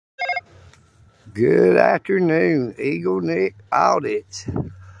Good afternoon, Eagle Nick Audit.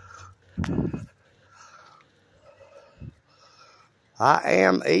 I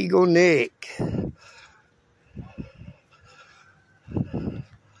am Eagle Nick.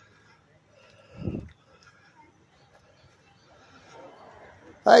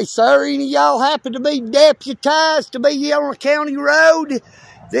 Hey, sir, any of y'all happen to be deputized to be on a county road?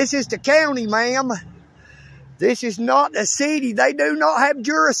 This is the county, ma'am. This is not the city. They do not have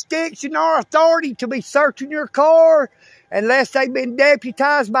jurisdiction or authority to be searching your car unless they've been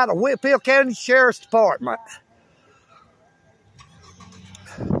deputized by the Whitfield County Sheriff's Department.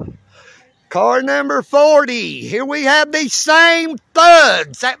 Car number 40. Here we have these same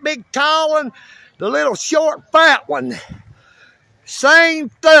thugs. That big tall one, the little short fat one. Same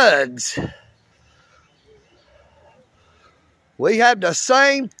thugs. We have the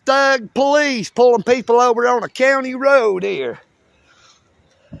same thug police pulling people over on a county road here.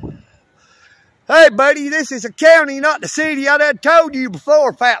 Hey, buddy, this is a county, not the city. I done told you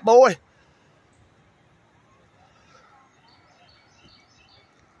before, fat boy.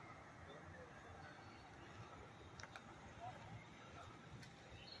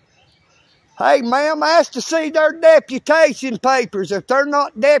 Hey, ma'am, ask to see their deputation papers. If they're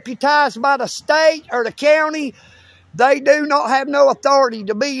not deputized by the state or the county, they do not have no authority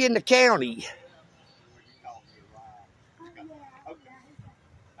to be in the county.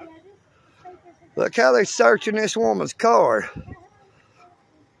 Look how they're searching this woman's car.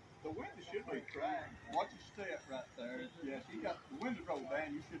 The window should be cracked. Watch your step right there. Yes, you got the window rolled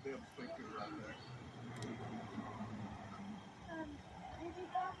down. You should be able to speak to it right there.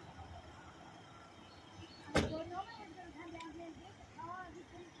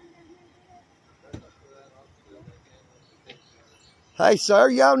 Hey, sir,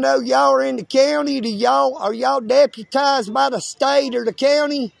 y'all know y'all are in the county. Are y'all deputized by the state or the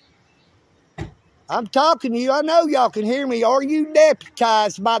county? I'm talking to you. I know y'all can hear me. Are you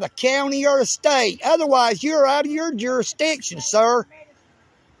deputized by the county or the state? Otherwise, you're out of your jurisdiction, sir.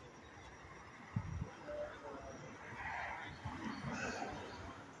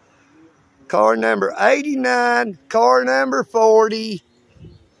 Car number 89, car number 40.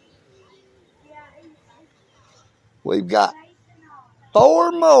 We've got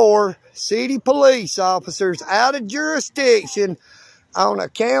 4 more city police officers out of jurisdiction on a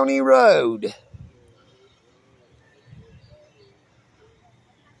county road.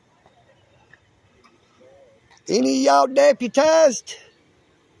 Any of y'all deputized?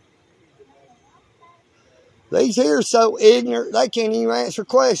 These here are so ignorant, they can't even answer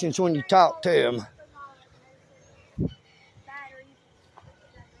questions when you talk to them.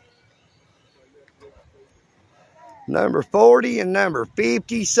 Number 40 and number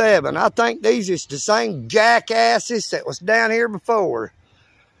 57. I think these is the same jackasses that was down here before.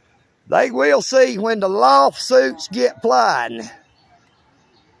 They will see when the lawsuits get applied.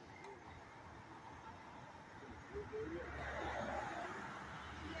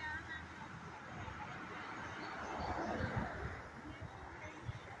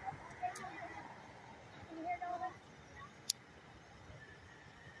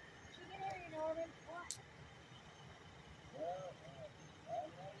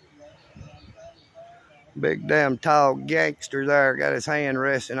 Big damn tall gangster there got his hand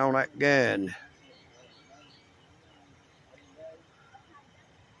resting on that gun.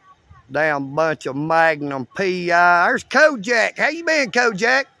 Damn bunch of Magnum PI. There's Kojak. How you been,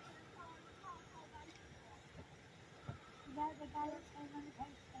 Kojak?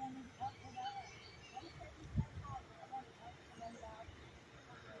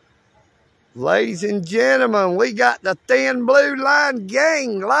 Ladies and gentlemen, we got the Thin Blue Line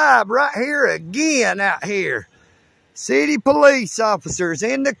gang live right here again out here. City police officers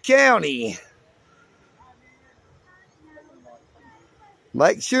in the county.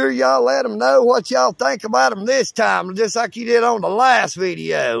 Make sure y'all let them know what y'all think about them this time, just like you did on the last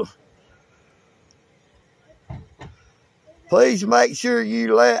video. Please make sure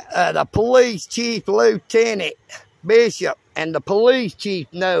you let the police chief, lieutenant, bishop, and the police chief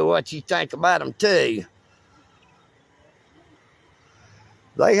know what you think about them too.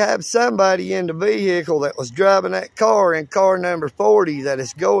 They have somebody in the vehicle that was driving that car in car number 40 that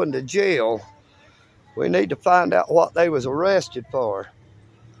is going to jail. We need to find out what they was arrested for.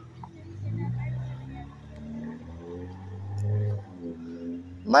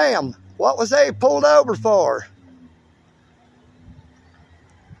 Ma'am, what was they pulled over for?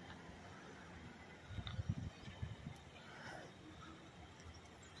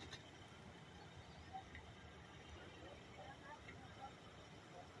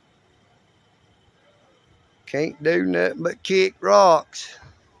 Can't do nothing but kick rocks.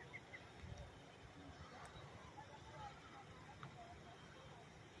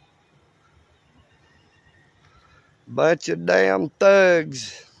 Bunch of damn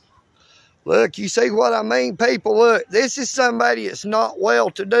thugs. Look, you see what I mean, people? Look, this is somebody that's not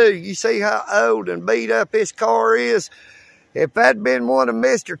well-to-do. You see how old and beat up his car is? If that'd been one of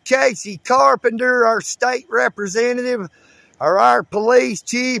Mr. Casey Carpenter, our state representative, or our police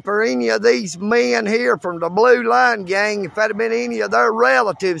chief, or any of these men here from the Blue Line Gang, if that'd been any of their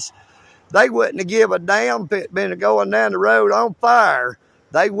relatives, they wouldn't have give a damn if it'd been going down the road on fire.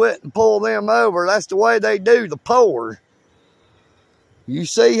 They wouldn't pull them over. That's the way they do the poor. You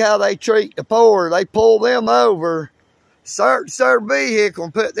see how they treat the poor. They pull them over, search their vehicle,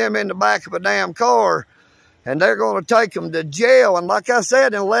 and put them in the back of a damn car. And they're going to take them to jail. And like I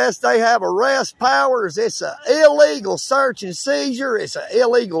said, unless they have arrest powers, it's an illegal search and seizure. It's an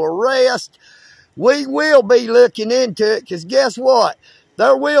illegal arrest. We will be looking into it because guess what?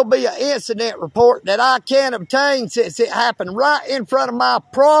 There will be an incident report that I can obtain since it happened right in front of my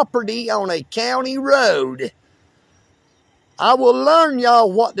property on a county road. I will learn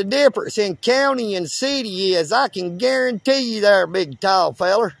y'all what the difference in county and city is. I can guarantee you there, big tall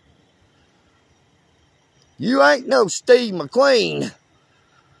feller. You ain't no Steve McQueen.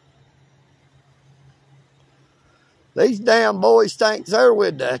 These damn boys think they're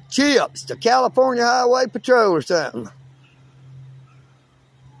with the CHIPS, the California Highway Patrol or something.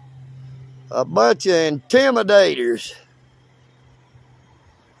 A bunch of intimidators.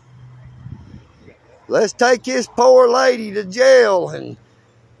 Let's take this poor lady to jail and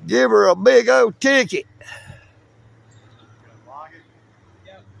give her a big old ticket.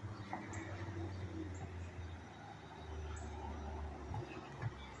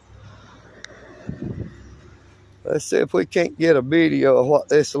 Let's see if we can't get a video of what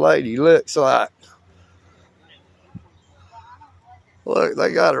this lady looks like. Look,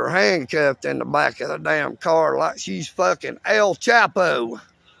 they got her handcuffed in the back of the damn car like she's fucking El Chapo.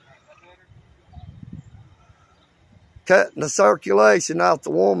 Cutting the circulation off the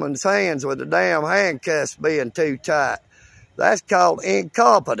woman's hands with the damn handcuffs being too tight. That's called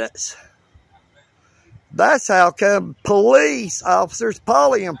incompetence. That's how come police officers,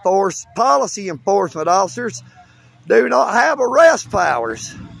 policy enforcement officers, do not have arrest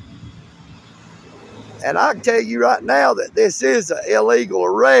powers. And I can tell you right now that this is an illegal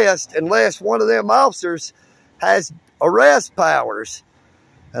arrest unless one of them officers has arrest powers.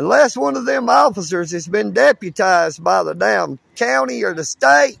 Unless one of them officers has been deputized by the damn county or the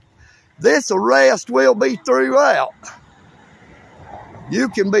state, this arrest will be thrown out. You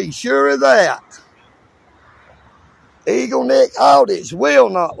can be sure of that. Eagle Neck Audits will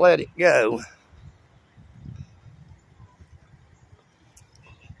not let it go.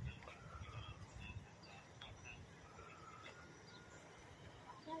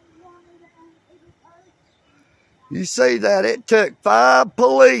 You see that it took 5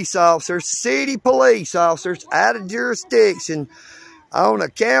 police officers, city police officers, out of jurisdiction on a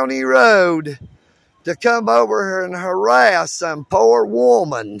county road to come over here and harass some poor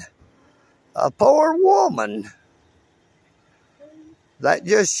woman. A poor woman. That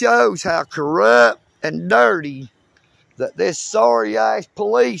just shows how corrupt and dirty that this sorry-ass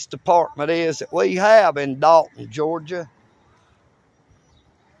police department is that we have in Dalton, Georgia.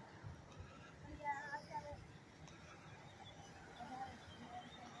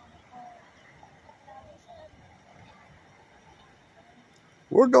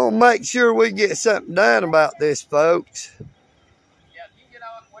 We're going to make sure we get something done about this, folks. Yeah, you can get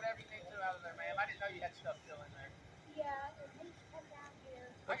out whatever you need to out of there, ma'am. I didn't know you had stuff still in there. Yeah, he's come down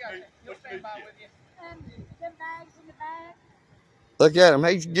here. I got you. He'll stand by with you. The bags in the back. Look at him.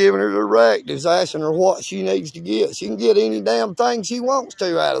 He's giving her directives, asking her what she needs to get. She can get any damn thing she wants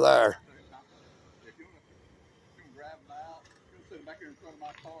to out of there. If you want to grab them out, you'll sit back here in front of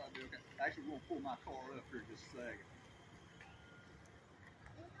my car. I'll be okay. Actually, we're going to pull my car up here just a second.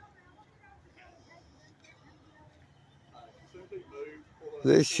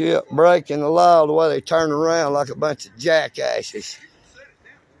 This shit breaking the law the way they turn around like a bunch of jackasses.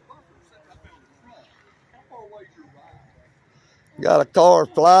 Got a car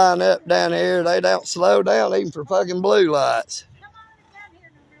flying up down here. They don't slow down even for fucking blue lights. Come on down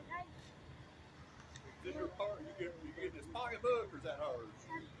here, okay? Is this your car? You get this pocketbook, or is that hers?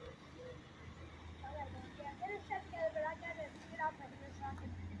 Get it set together, but I gotta get off of here so I can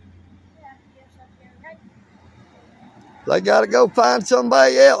get something, okay? They got to go find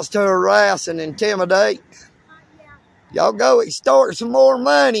somebody else to harass and intimidate. Yeah. Y'all go extort some more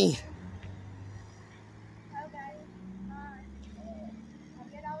money. Okay. Alright. I'll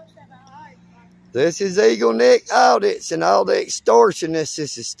get all this stuff out. Alright. This is Eagle Neck Audits, and all the extortionists.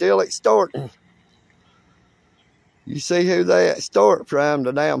 This is still extorting. You see who they extort from?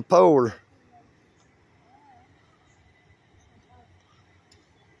 The damn poor.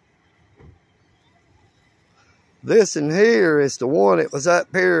 This in here is the one that was up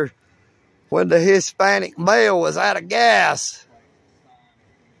here when the Hispanic male was out of gas.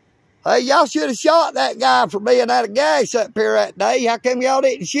 Hey, y'all should have shot that guy for being out of gas up here that day. How come y'all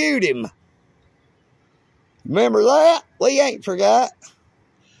didn't shoot him? Remember that? We ain't forgot.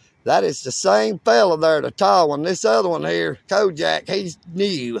 That is the same fella there, the tall one. This other one here, Kojak, he's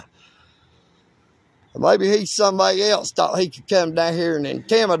new. Maybe he's somebody else thought he could come down here and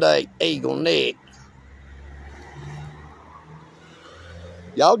intimidate Eagle Nick.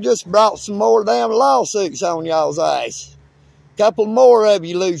 Y'all just brought some more damn lawsuits on y'all's ass. Couple more of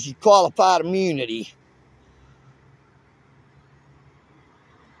you lose your qualified immunity.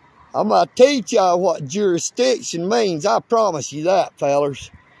 I'm going to teach y'all what jurisdiction means. I promise you that, fellers.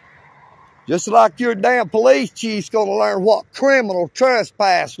 Just like your damn police chief's going to learn what criminal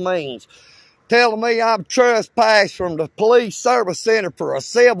trespass means. Telling me I'm trespassed from the police service center for a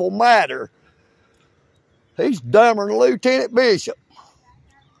civil matter. He's dumber than Lieutenant Bishop.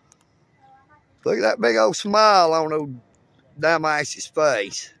 Look at that big old smile on old dumbasse's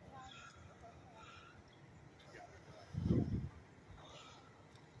face.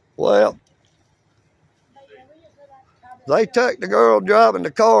 Well, they took the girl driving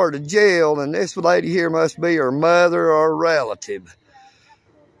the car to jail, and this lady here must be her mother or relative.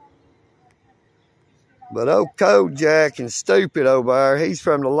 But old Kojak and stupid over there, he's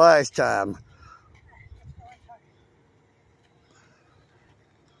from the last time.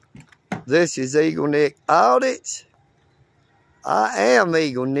 This is Eagle Nick Audit. I am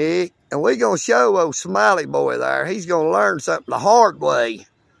Eagle Nick, and we're going to show old Smiley Boy there. He's going to learn something the hard way.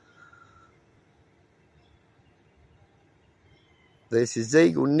 This is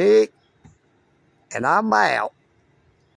Eagle Nick, and I'm out.